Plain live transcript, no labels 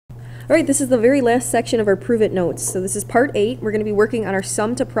Alright, this is the very last section of our Prove It notes. So this is part 8. We're going to be working on our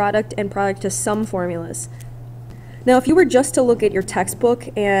sum to product and product to sum formulas. Now if you were just to look at your textbook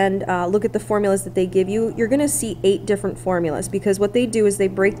and look at the formulas that they give you, you're going to see 8 different formulas, because what they do is they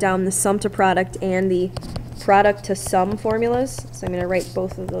break down the sum to product and the product to sum formulas. So I'm going to write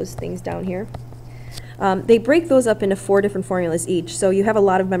both of those things down here. They break those up into 4 different formulas each, so you have a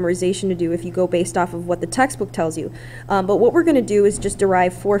lot of memorization to do if you go based off of what the textbook tells you. But what we're going to do is just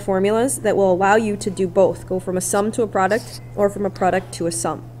derive 4 formulas that will allow you to do both, go from a sum to a product or from a product to a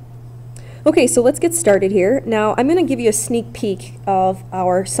sum. Okay, so let's get started here. Now I'm going to give you a sneak peek of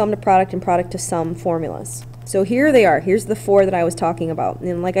our sum to product and product to sum formulas. So here they are. Here's the 4 that I was talking about,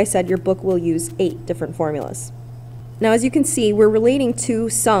 and like I said, your book will use 8 different formulas. Now as you can see, we're relating to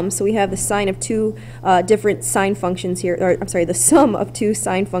sums, so we have the sine of 2 different sine functions here, or I'm sorry, the sum of 2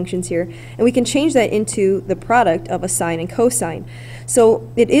 sine functions here, and we can change that into the product of a sine and cosine.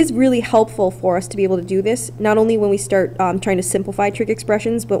 So it is really helpful for us to be able to do this, not only when we start trying to simplify trig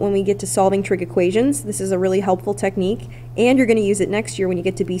expressions, but when we get to solving trig equations. This is a really helpful technique, and you're going to use it next year when you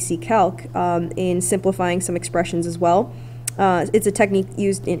get to BC Calc in simplifying some expressions as well. It's a technique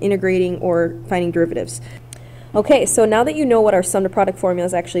used in integrating or finding derivatives. Okay, so now that you know what our sum to product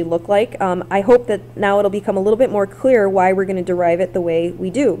formulas actually look like, I hope that now it'll become a little bit more clear why we're going to derive it the way we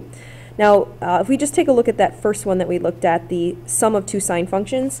do. Now, if we just take a look at that first one that we looked at, the sum of 2 sine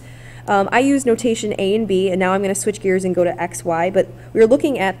functions, I use notation a and b, and now I'm going to switch gears and go to x, y, but we're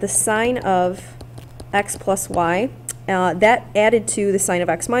looking at the sine of x plus y, that added to the sine of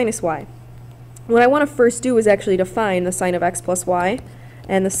x minus y. What I want to first do is actually define the sine of x plus y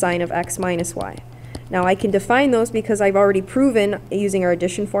and the sine of x minus y. Now I can define those because I've already proven using our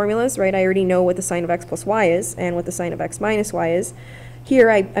addition formulas, right? I already know what the sine of x plus y is and what the sine of x minus y is.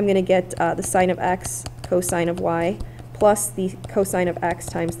 Here I'm going to get the sine of x cosine of y plus the cosine of x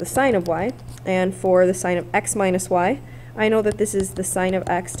times the sine of y. And for the sine of x minus y, I know that this is the sine of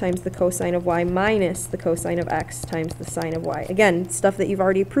x times the cosine of y minus the cosine of x times the sine of y. Again, stuff that you've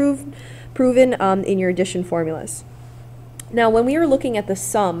already proven in your addition formulas. Now when we were looking at the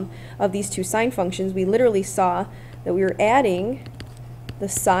sum of these 2 sine functions, we literally saw that we were adding the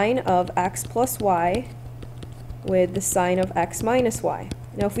sine of x plus y with the sine of x minus y.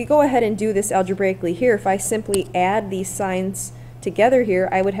 Now if we go ahead and do this algebraically here, if I simply add these signs together here,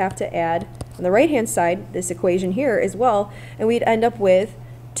 I would have to add on the right hand side this equation here as well, and we'd end up with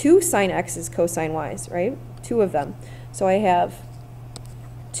 2 sine x's cosine y's, right? 2 of them. So I have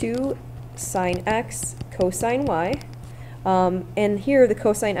 2 sine x cosine y. And here the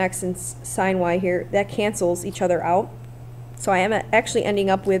cosine x and sine y here, that cancels each other out. So I am actually ending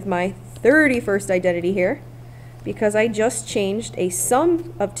up with my 31st identity here, because I just changed a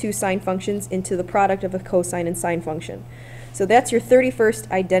sum of 2 sine functions into the product of a cosine and sine function. So that's your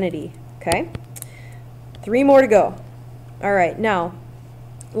 31st identity, okay? 3 more to go. Alright, now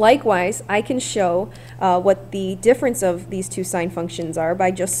likewise I can show what the difference of these 2 sine functions are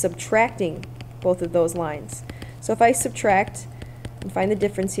by just subtracting both of those lines. So if I subtract and find the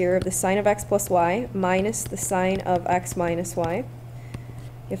difference here of the sine of x plus y minus the sine of x minus y,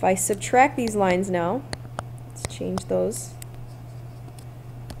 if I subtract these lines now, let's change those.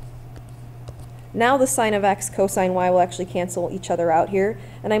 Now the sine of x cosine y will actually cancel each other out here,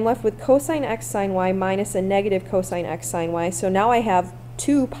 and I'm left with cosine x sine y minus a negative cosine x sine y. So now I have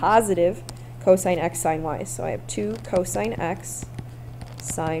 2 positive cosine x sine y. So I have 2 cosine x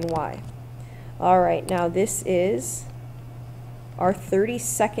sine y. Alright, now this is our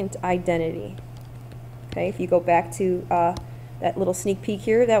 32nd identity. Okay, if you go back to that little sneak peek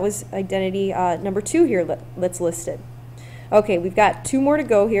here, that was identity number 2 here that's listed. Okay, we've got 2 more to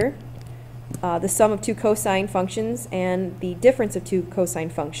go here. The sum of 2 cosine functions and the difference of 2 cosine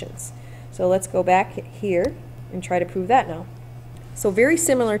functions. So let's go back here and try to prove that now. So very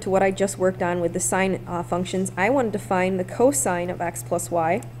similar to what I just worked on with the sine functions, I want to define the cosine of x plus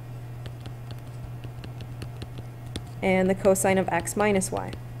y and the cosine of x minus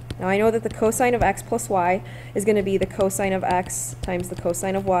y. Now I know that the cosine of x plus y is going to be the cosine of x times the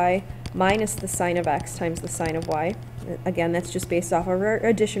cosine of y minus the sine of x times the sine of y. Again, that's just based off of our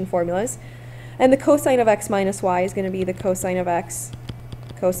addition formulas. And the cosine of x minus y is going to be the cosine of x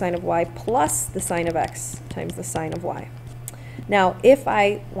cosine of y plus the sine of x times the sine of y. Now if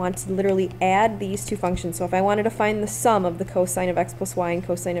I want to literally add these 2 functions, so if I wanted to find the sum of the cosine of x plus y and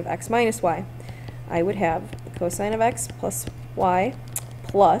cosine of x minus y, I would have the cosine of x plus y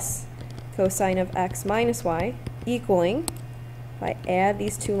plus cosine of x minus y equaling, if I add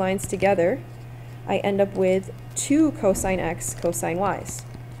these 2 lines together, I end up with 2 cosine x cosine y's.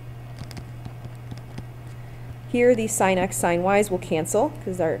 Here, these sine x, sine y's will cancel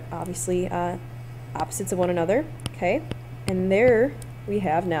because they're obviously opposites of one another. Okay, and there we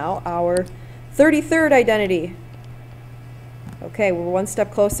have now our 33rd identity. Okay, we're one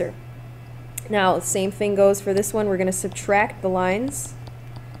step closer. Now, the same thing goes for this one. We're going to subtract the lines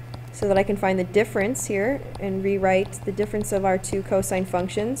so that I can find the difference here and rewrite the difference of our two cosine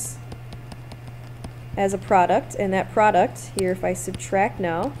functions as a product. And that product here, if I subtract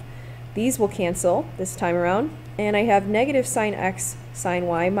now, these will cancel this time around. And I have negative sine x sine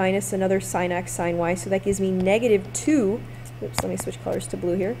y minus another sine x sine y. So that gives me negative 2. Oops, let me switch colors to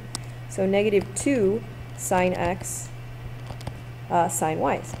blue here. So negative 2 sine x sine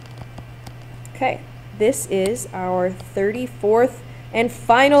y's. Okay, this is our 34th and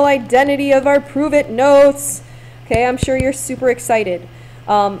final identity of our Prove It notes. Okay, I'm sure you're super excited.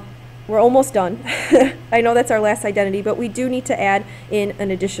 We're almost done. I know that's our last identity, but we do need to add in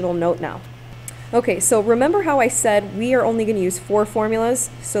an additional note now. Okay, so remember how I said we are only going to use 4 formulas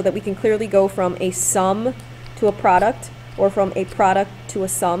so that we can clearly go from a sum to a product or from a product to a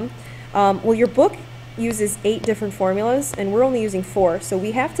sum? Well, your book uses 8 different formulas and we're only using 4, so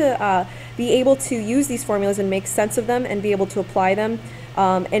we have to be able to use these formulas and make sense of them and be able to apply them.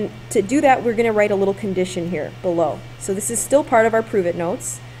 And to do that, we're going to write a little condition here below. So this is still part of our Prove It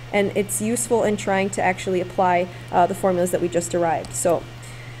notes, and it's useful in trying to actually apply the formulas that we just derived. So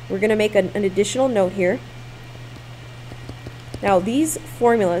we're going to make an additional note here. Now these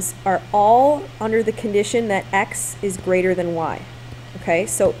formulas are all under the condition that x is greater than y. Okay,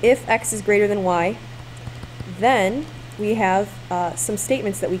 so if x is greater than y, then we have some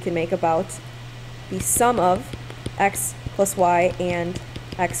statements that we can make about the sum of x plus y and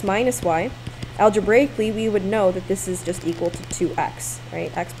x minus y. Algebraically, we would know that this is just equal to 2x,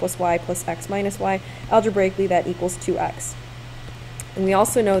 right? X plus y plus x minus y. Algebraically, that equals 2x. And we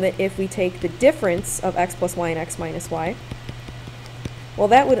also know that if we take the difference of x plus y and x minus y, well,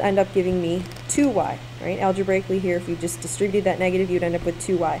 that would end up giving me 2y, right? Algebraically here, if you just distributed that negative, you'd end up with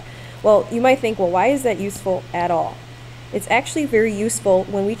 2y. Well, you might think, well, why is that useful at all? It's actually very useful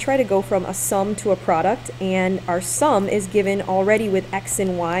when we try to go from a sum to a product, and our sum is given already with x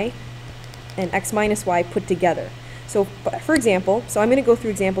and y and x minus y put together. So, for example, so I'm going to go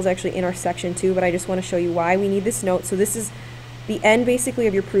through examples actually in our section 2, but I just want to show you why we need this note. So this is the end, basically,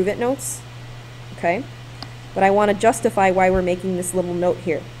 of your Prove It notes, okay? But I want to justify why we're making this little note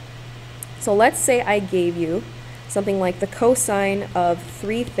here. So let's say I gave you something like the cosine of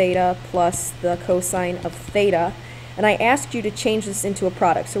 3 theta plus the cosine of theta, and I asked you to change this into a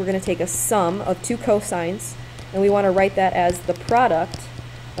product. So we're going to take a sum of 2 cosines, and we want to write that as the product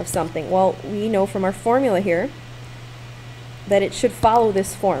of something. Well, we know from our formula here that it should follow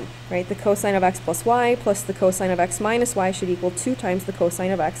this form, right? The cosine of x plus y plus the cosine of x minus y should equal 2 times the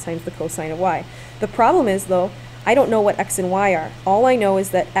cosine of x times the cosine of y. The problem is, though, I don't know what x and y are. All I know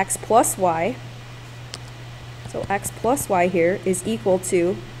is that x plus y, so x plus y here, is equal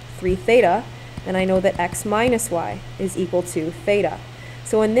to 3 theta, and I know that x minus y is equal to theta.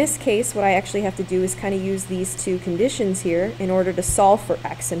 So in this case, what I actually have to do is kind of use these two conditions here in order to solve for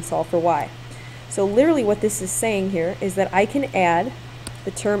x and solve for y. So literally what this is saying here is that I can add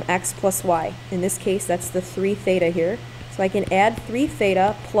the term x plus y. In this case, that's the 3 theta here. So I can add 3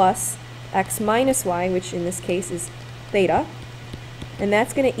 theta plus x minus y, which in this case is theta, and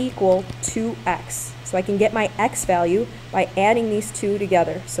that's going to equal 2x. So I can get my x value by adding these two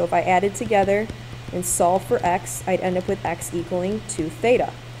together. So if I added together and solve for x, I'd end up with x equaling 2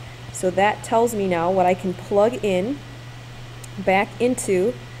 theta. So that tells me now what I can plug in back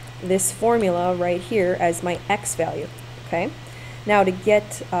into this formula right here as my x value. Okay. Now to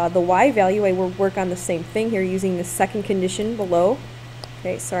get the y value, I will work on the same thing here using the second condition below.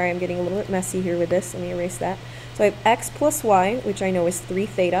 Okay, sorry, I'm getting a little bit messy here with this. Let me erase that. So I have x plus y, which I know is 3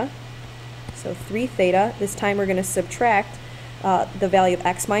 theta. So 3 theta. This time we're going to subtract the value of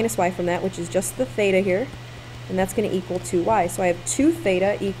x minus y from that, which is just the theta here, and that's going to equal 2y. So I have 2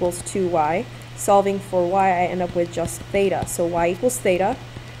 theta equals 2y. Solving for y, I end up with just theta. So y equals theta,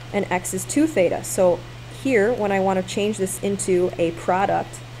 and x is 2 theta. So here, when I want to change this into a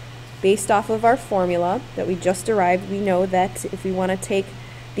product, based off of our formula that we just derived, we know that if we want to take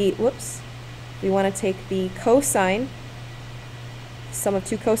the, cosine, sum of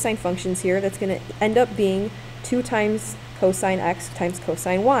 2 cosine functions here, that's going to end up being 2 times cosine x times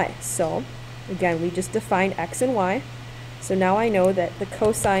cosine y. So again, we just defined x and y. So now I know that the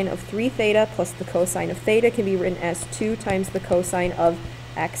cosine of 3 theta plus the cosine of theta can be written as 2 times the cosine of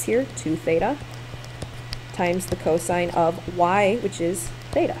x here, 2 theta, times the cosine of y, which is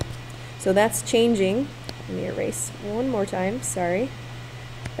theta. So that's changing, let me erase one more time, sorry.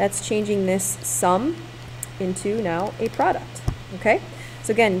 That's changing this sum into now a product, okay?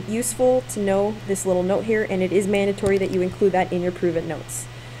 So again, useful to know this little note here, and it is mandatory that you include that in your Prove It notes.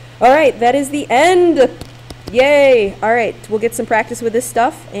 All right, that is the end. Yay! All right, we'll get some practice with this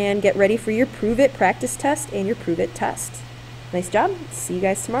stuff and get ready for your Prove It practice test and your Prove It test. Nice job. See you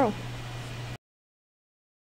guys tomorrow.